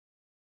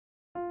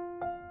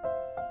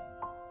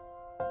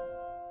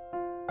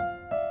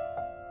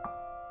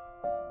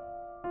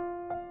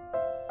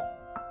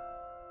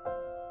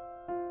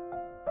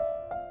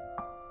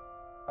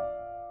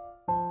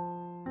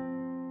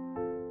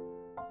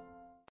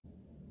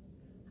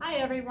Hi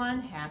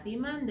everyone, happy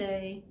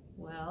Monday.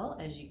 Well,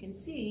 as you can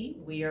see,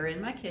 we are in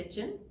my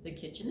kitchen. The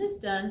kitchen is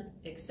done,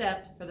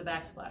 except for the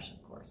backsplash,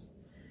 of course.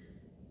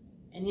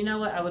 And you know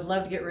what? I would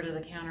love to get rid of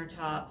the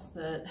countertops,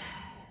 but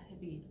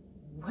it'd be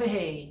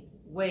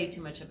way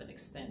too much of an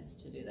expense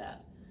to do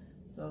that.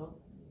 So,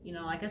 you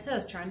know, like I said, I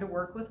was trying to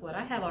work with what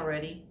I have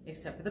already,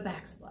 except for the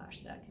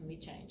backsplash. That can be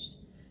changed.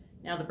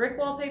 Now the brick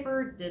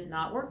wallpaper did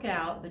not work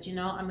out, but you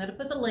know, I'm going to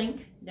put the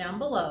link down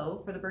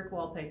below for the brick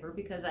wallpaper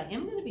because I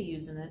am going to be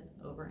using it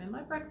over in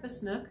my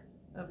breakfast nook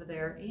over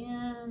there,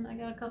 and I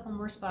got a couple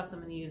more spots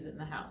I'm going to use it in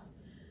the house.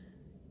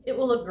 It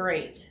will look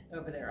great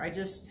over there. I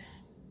just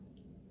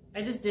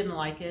didn't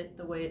like it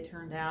the way it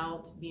turned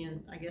out,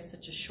 being, I guess,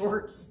 such a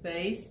short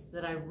space,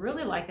 that I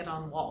really like it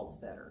on walls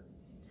better.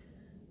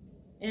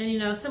 And you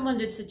know, someone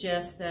did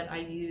suggest that I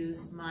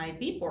use my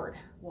beadboard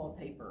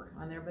wallpaper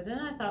on there, but then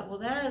I thought,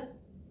 well,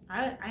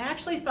 I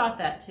actually thought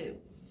that too.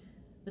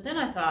 But then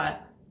I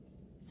thought,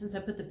 since I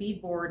put the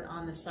beadboard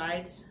on the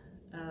sides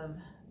of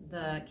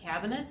the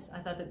cabinets, I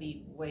thought that'd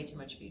be way too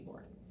much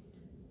beadboard.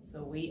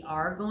 So we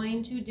are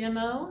going to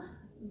demo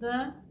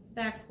the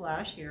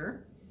backsplash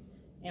here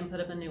and put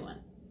up a new one.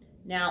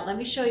 Now let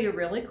me show you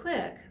really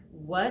quick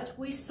what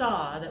we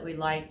saw that we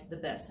liked the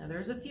best. Now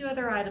there's a few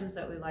other items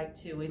that we like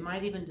too. We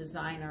might even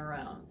design our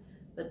own.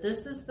 But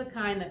this is the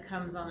kind that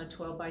comes on a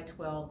 12 by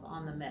 12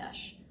 on the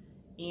mesh.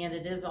 And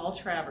it is all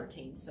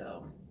travertine.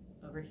 So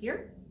over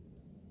here,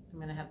 I'm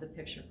going to have the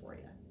picture for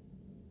you.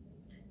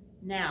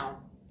 Now,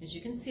 as you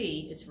can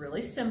see, it's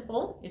really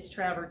simple. It's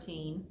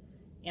travertine,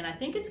 and I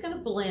think it's going to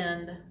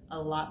blend a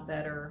lot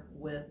better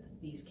with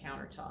these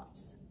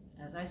countertops.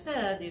 As I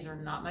said, these are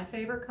not my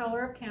favorite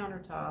color of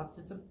countertops.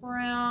 It's a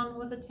brown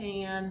with a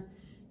tan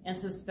and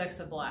some specks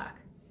of black.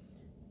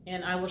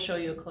 And I will show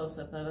you a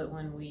close-up of it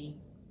when we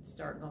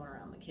start going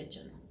around the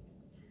kitchen.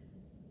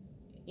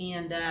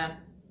 And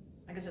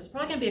I guess it's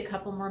probably going to be a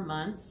couple more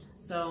months,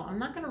 so I'm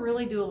not going to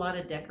really do a lot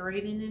of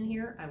decorating in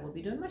here. I will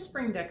be doing my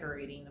spring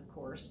decorating, of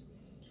course.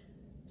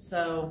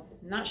 So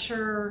I'm not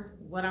sure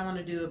what I want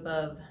to do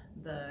above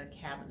the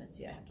cabinets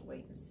yet. I have to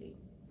wait and see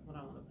what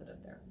I want to put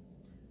up there.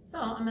 So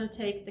I'm going to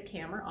take the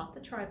camera off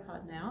the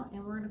tripod now,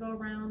 and we're going to go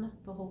around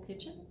the whole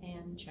kitchen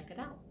and check it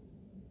out.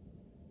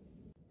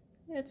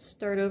 Let's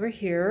start over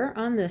here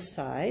on this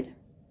side,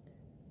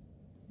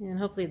 and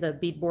hopefully the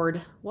beadboard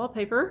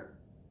wallpaper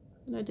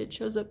that I did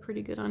shows up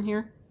pretty good on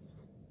here.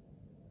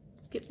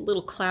 It's getting a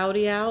little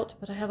cloudy out,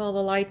 but I have all the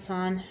lights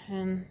on,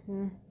 and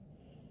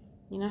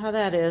you know how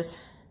that is.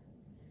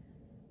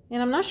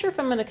 And I'm not sure if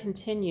I'm going to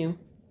continue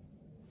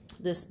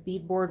this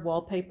beadboard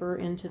wallpaper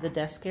into the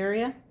desk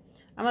area.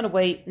 I'm going to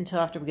wait until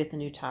after we get the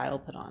new tile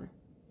put on.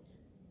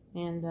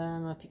 And I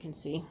don't know if you can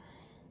see.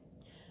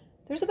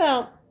 There's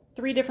about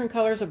 3 different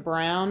colors of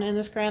brown in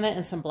this granite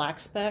and some black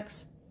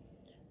specks.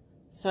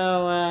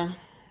 So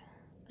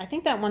I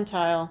think that one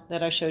tile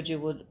that I showed you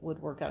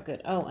would work out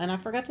good. Oh, and I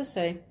forgot to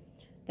say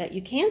that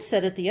you can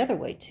set it the other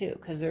way too,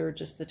 because they're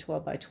just the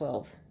 12 by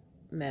 12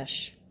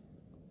 mesh.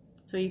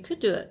 So you could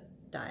do it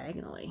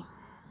diagonally.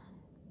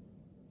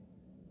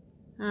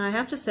 I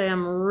have to say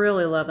I'm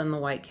really loving the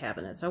white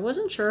cabinets. I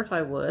wasn't sure if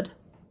I would,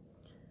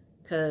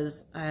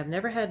 because I've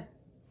never had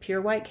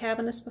pure white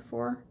cabinets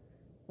before.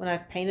 When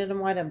I've painted them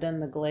white, I've done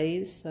the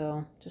glaze,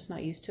 so just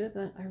not used to it,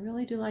 but I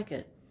really do like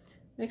it.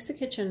 Makes the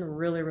kitchen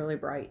really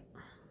bright.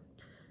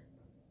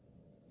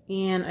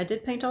 And I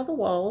did paint all the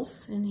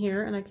walls in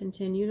here, and I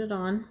continued it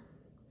on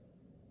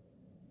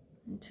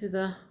into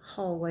the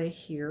hallway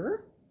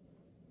here.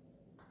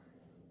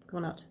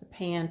 Going out to the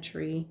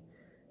pantry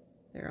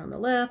there on the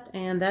left,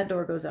 and that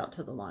door goes out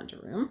to the laundry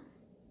room.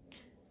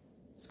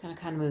 Just gonna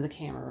kind of move the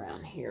camera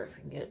around here if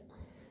we can get,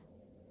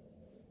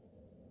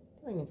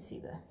 so you can see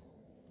the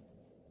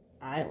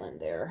island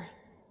there.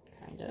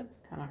 Kind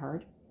of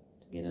hard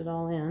to get it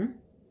all in.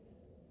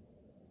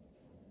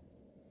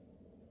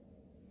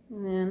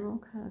 And then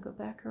we'll kind of go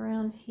back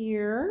around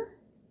here.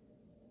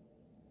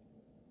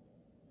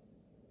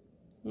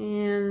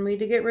 And we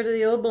did get rid of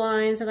the old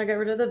blinds, and I got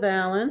rid of the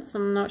valance.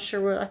 I'm not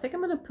sure what, I think I'm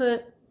going to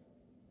put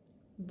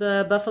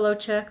the buffalo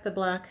check, the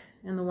black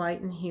and the white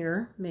in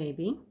here,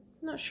 maybe.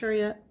 I'm not sure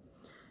yet.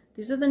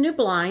 These are the new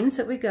blinds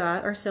that we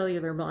got, our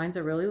cellular blinds. I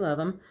really love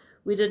them.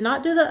 We did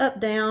not do the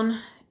up-down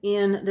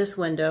in this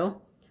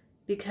window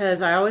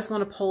because I always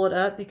want to pull it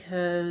up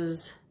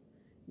because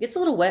it gets a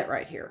little wet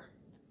right here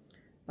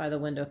by the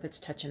window if it's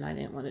touching. I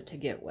didn't want it to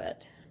get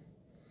wet.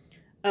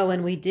 Oh,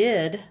 and we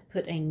did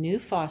put a new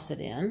faucet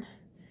in.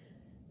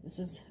 This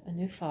is a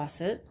new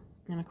faucet,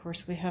 and of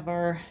course we have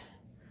our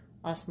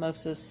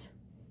osmosis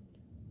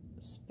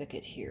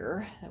spigot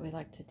here that we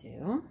like to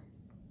do.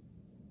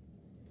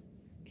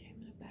 Okay, I'm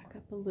going to back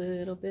up a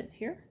little bit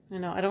here. I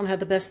know I don't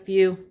have the best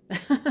view.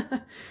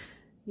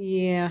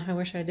 Yeah, I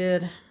wish I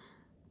did.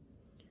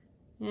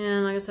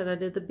 And like I said, I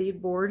did the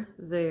beadboard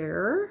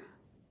there.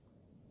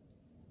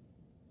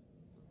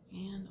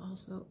 And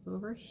also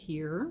over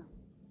here,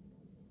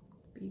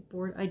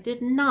 beadboard. I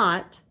did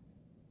not,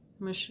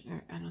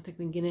 I don't think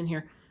we can get in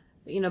here,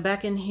 but you know,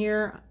 back in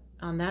here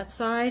on that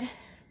side,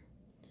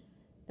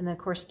 And then of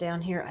course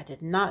down here, I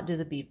did not do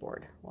the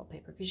beadboard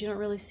wallpaper because you don't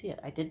really see it.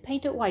 I did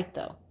paint it white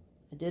though.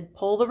 I did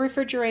pull the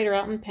refrigerator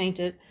out and paint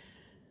it.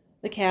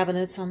 The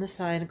cabinets on the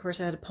side. And of course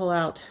I had to pull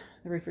out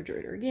the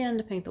refrigerator again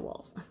to paint the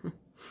walls. All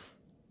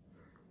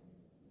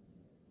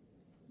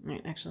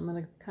right, actually I'm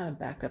going to kind of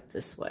back up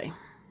this way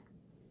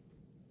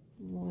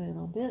a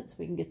little bit so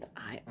we can get the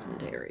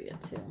island area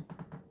too.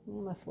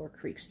 And my floor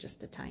creaks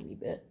just a tiny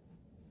bit.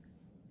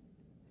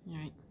 All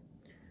right.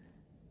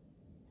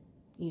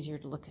 Easier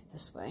to look at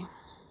this way.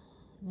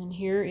 And then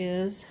here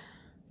is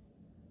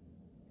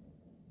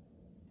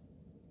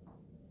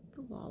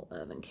the wall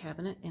oven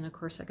cabinet. And of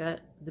course I got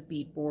the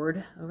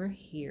beadboard over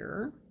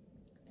here.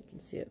 You can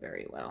see it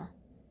very well.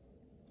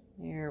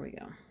 There we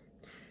go.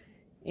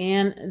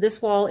 And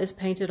this wall is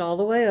painted all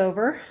the way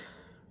over.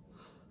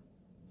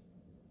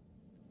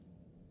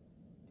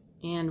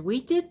 And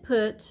we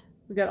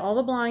got all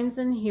the blinds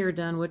in here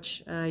done,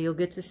 which you'll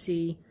get to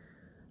see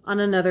on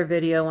another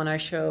video when I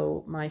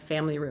show my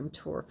family room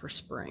tour for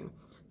spring.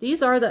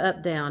 These are the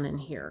up-down in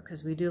here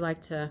because we do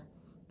like to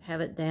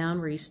have it down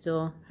where you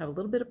still have a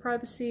little bit of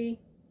privacy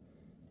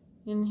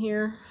in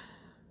here.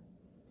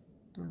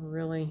 I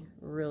really,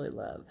 really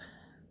love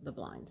the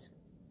blinds.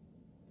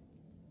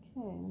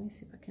 Okay, let me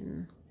see if I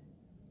can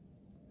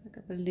back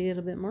up a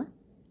little bit more.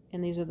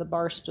 And these are the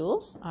bar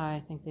stools.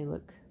 I think they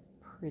look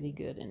pretty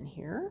good in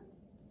here.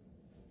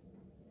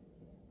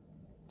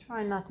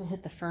 Trying not to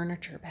hit the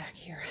furniture back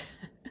here.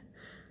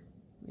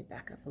 Let me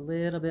back up a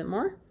little bit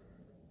more.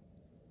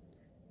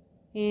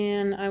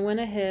 And I went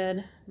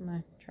ahead,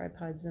 my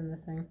tripod's in the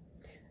thing.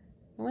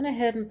 I went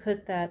ahead and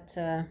put that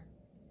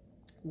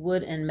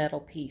wood and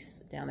metal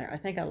piece down there. I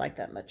think I like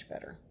that much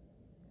better.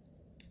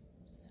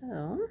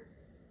 So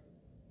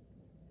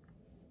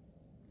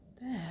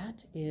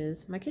that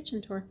is my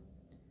kitchen tour.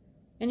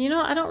 And you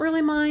know, I don't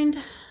really mind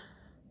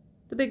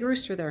the big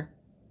rooster there.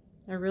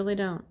 I really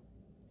don't.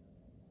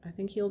 I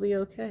think he'll be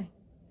okay.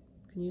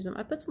 Can use him.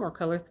 I put some more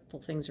colorful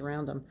things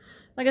around him.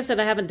 Like I said,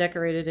 I haven't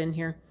decorated in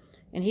here.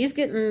 And he's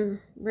getting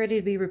ready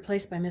to be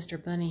replaced by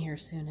Mr. Bunny here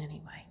soon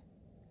anyway.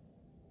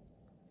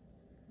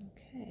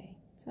 Okay,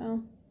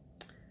 so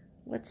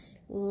let's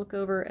look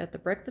over at the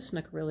breakfast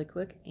nook really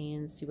quick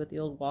and see what the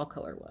old wall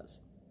color was.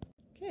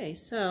 Okay,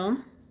 so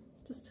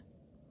just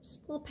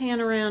we'll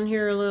pan around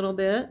here a little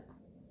bit.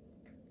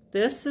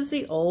 This is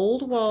the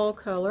old wall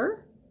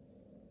color.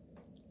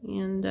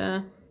 And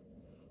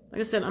like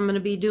I said, I'm going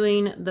to be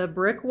doing the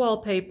brick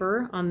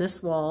wallpaper on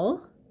this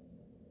wall,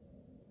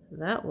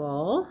 that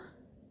wall,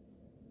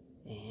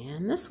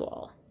 and this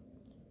wall.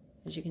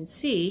 As you can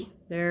see,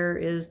 there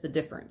is the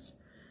difference.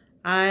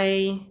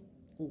 I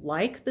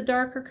like the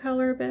darker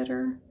color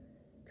better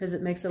because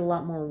it makes it a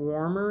lot more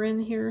warmer in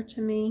here to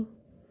me.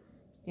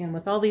 And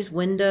with all these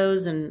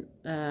windows and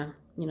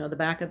you know, the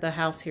back of the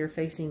house here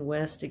facing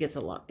west,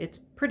 it's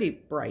pretty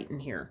bright in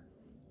here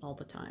all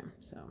the time.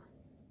 So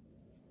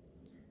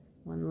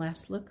one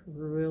last look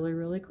really,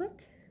 really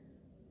quick.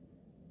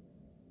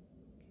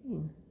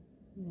 Okay,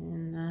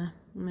 and I'm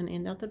going to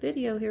end out the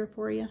video here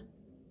for you.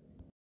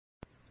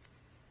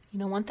 You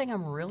know, one thing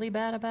I'm really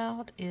bad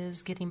about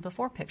is getting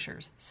before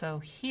pictures. So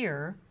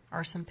here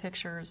are some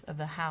pictures of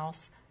the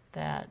house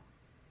that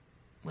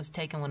was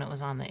taken when it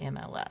was on the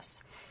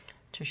MLS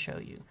to show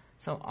you.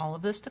 So all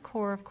of this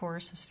decor, of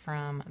course, is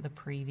from the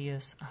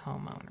previous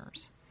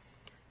homeowners.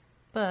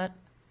 But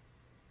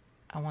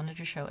I wanted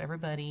to show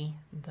everybody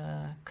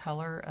the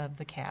color of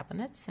the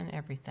cabinets and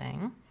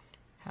everything,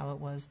 how it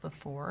was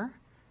before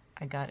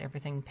I got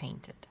everything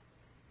painted.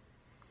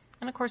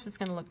 And of course it's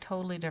going to look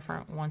totally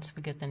different once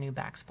we get the new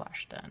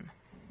backsplash done.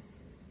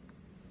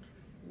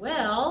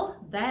 Well,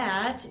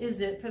 that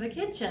is it for the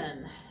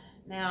kitchen.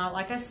 Now,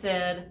 like I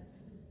said,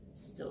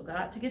 still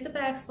got to get the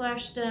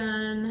backsplash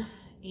done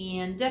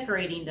and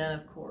decorating done,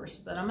 of course,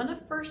 but I'm going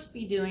to first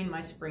be doing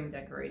my spring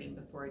decorating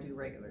before I do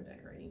regular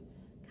decorating.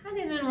 Kind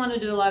of didn't want to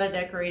do a lot of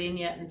decorating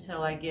yet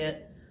until I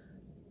get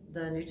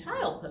the new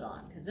tile put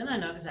on, because then I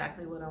know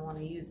exactly what I want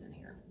to use in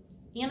here.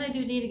 And I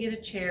do need to get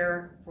a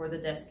chair for the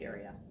desk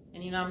area.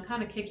 And you know, I'm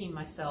kind of kicking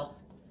myself.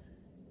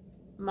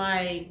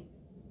 My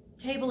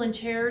table and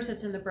chairs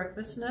that's in the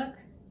breakfast nook,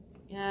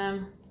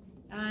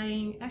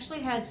 I actually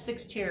had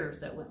 6 chairs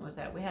that went with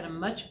that. We had a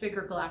much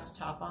bigger glass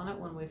top on it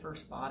when we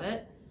first bought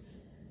it,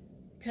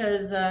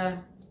 because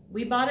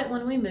we bought it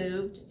when we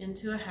moved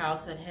into a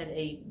house that had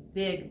a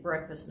big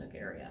breakfast nook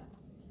area.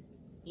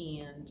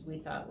 And we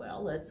thought,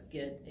 well, let's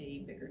get a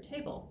bigger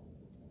table.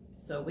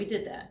 So we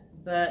did that.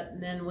 But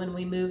then when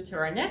we moved to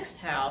our next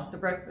house, the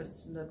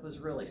breakfast nook was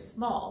really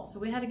small. So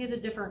we had to get a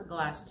different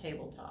glass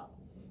tabletop.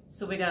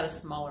 So we got a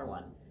smaller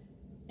one.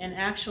 And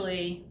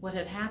actually what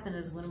had happened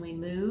is when we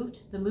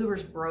moved, the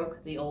movers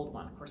broke the old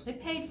one. Of course, they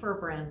paid for a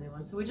brand new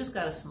one, so we just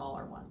got a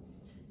smaller one.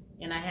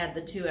 And I had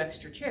the 2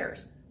 extra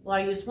chairs. Well,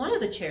 I used one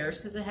of the chairs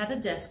because it had a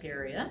desk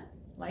area,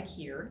 like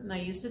here, and I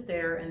used it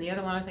there. And the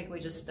other one, I think we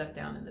just stuck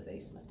down in the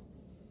basement.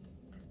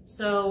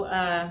 So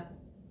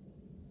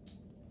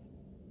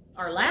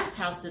our last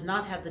house did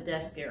not have the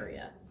desk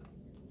area.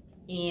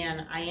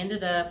 And I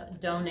ended up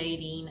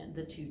donating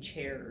the 2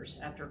 chairs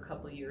after a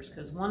couple of years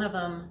because one of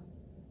them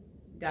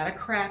got a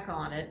crack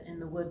on it in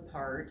the wood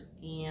part,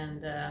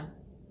 and I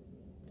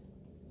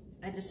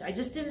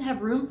just didn't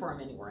have room for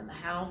them anywhere in the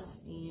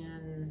house,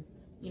 and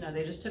you know,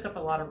 they just took up a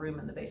lot of room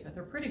in the basement.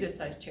 They're pretty good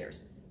sized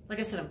chairs. Like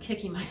I said, I'm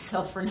kicking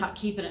myself for not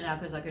keeping it now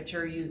because I could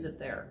sure use it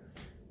there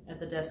at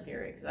the desk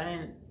area because I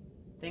didn't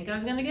think I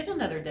was going to get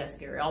another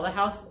desk area. All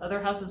the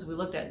other houses we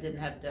looked at didn't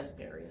have desk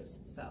areas,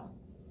 so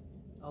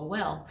oh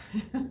well.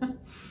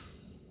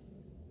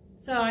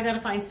 So I got to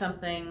find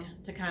something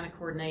to kind of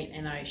coordinate,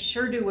 and I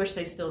sure do wish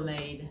they still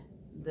made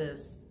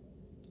this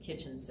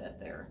kitchen set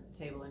there,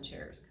 table and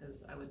chairs,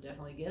 because I would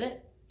definitely get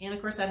it. And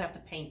of course I'd have to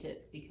paint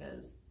it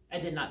because I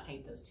did not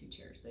paint those 2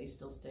 chairs. They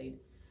still stayed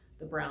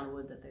the brown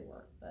wood that they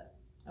were, but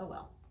oh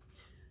well.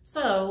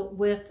 So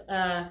with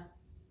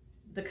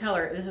the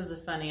color, this is a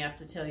funny, I have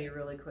to tell you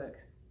really quick.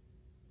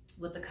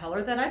 With the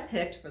color that I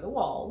picked for the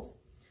walls,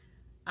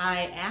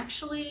 I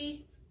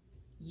actually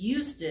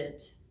used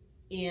it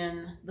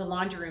in the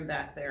laundry room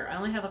back there. I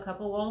only have a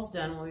couple walls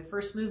done. When we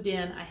first moved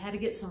in, I had to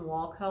get some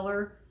wall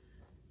color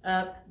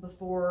up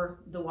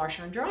before the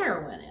washer and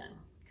dryer went in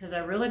because I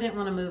really didn't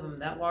want to move them.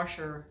 That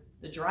washer,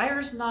 the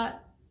dryer's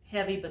not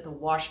heavy, but the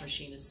wash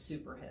machine is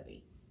super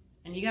heavy.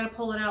 And you got to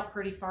pull it out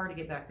pretty far to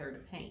get back there to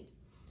paint.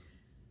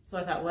 So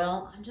I thought,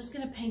 well, I'm just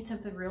going to paint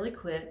something really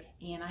quick.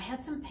 And I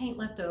had some paint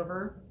left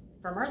over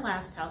from our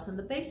last house in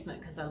the basement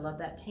because I love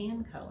that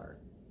tan color.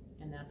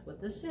 And that's what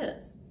this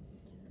is.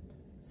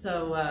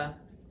 So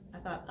I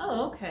thought,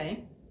 oh,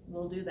 okay,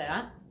 we'll do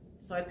that.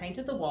 So I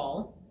painted the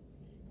wall,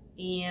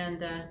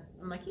 and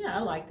I'm like, yeah, I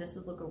like this.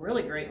 It'll look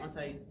really great once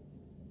I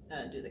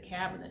do the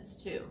cabinets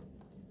too.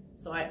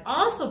 So I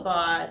also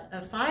bought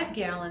 5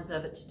 gallons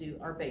of it to do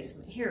our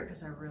basement here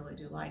because I really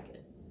do like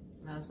it.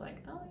 And I was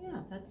like, oh yeah,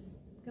 that's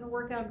gonna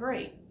work out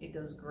great. It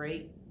goes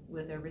great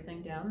with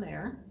everything down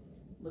there.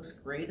 Looks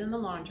great in the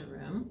laundry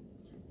room.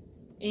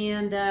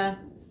 And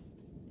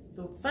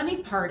the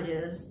funny part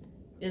is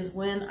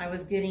when I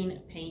was getting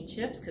paint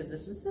chips, because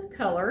this is the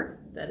color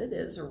that it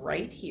is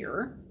right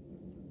here.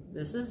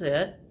 This is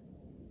it.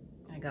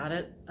 I got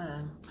it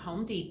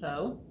Home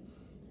Depot.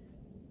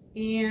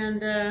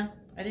 And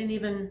I didn't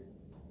even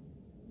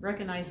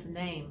recognize the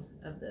name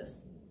of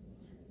this.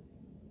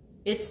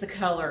 It's the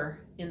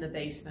color in the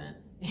basement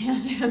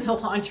and in the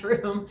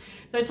laundry room.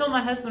 So I told my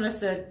husband, I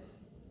said,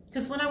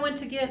 because when I went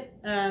to get,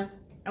 I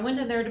went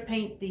in there to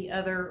paint the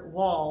other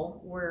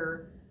wall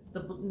where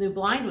the new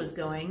blind was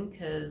going,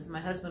 because my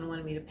husband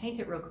wanted me to paint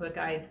it real quick.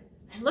 I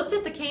looked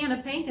at the can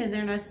of paint in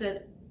there and I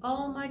said,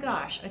 oh my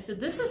gosh. I said,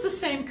 this is the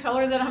same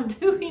color that I'm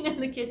doing in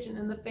the kitchen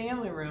in the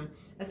family room.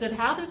 I said,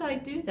 how did I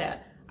do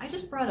that? I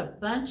just brought a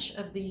bunch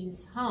of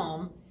these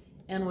home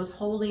and was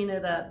holding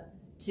it up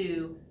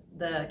to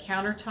the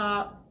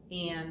countertop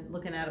and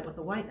looking at it with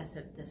the white. I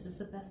said, this is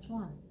the best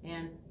one.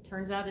 And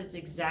turns out it's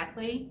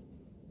exactly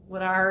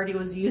what I already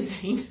was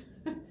using.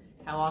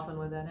 How often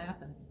would that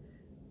happen?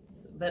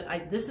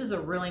 But this is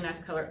a really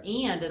nice color,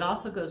 and it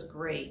also goes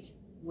great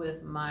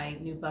with my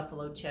new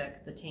buffalo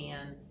check, the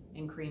tan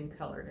and cream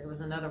colored. It was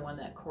another one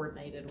that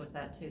coordinated with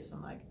that too, so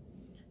I'm like,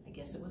 I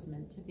guess it was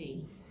meant to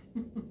be.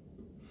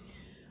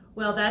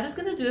 Well, that is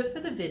going to do it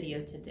for the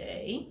video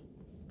today,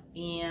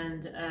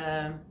 and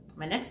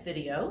my next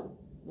video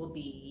will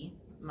be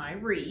my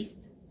wreath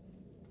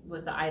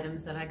with the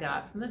items that I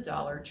got from the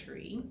Dollar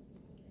Tree.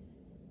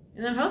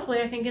 And then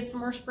hopefully I can get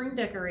some more spring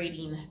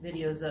decorating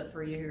videos up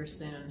for you here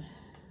soon.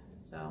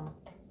 So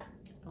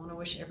I want to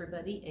wish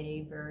everybody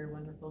a very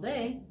wonderful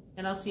day,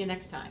 and I'll see you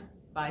next time.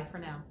 Bye for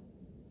now.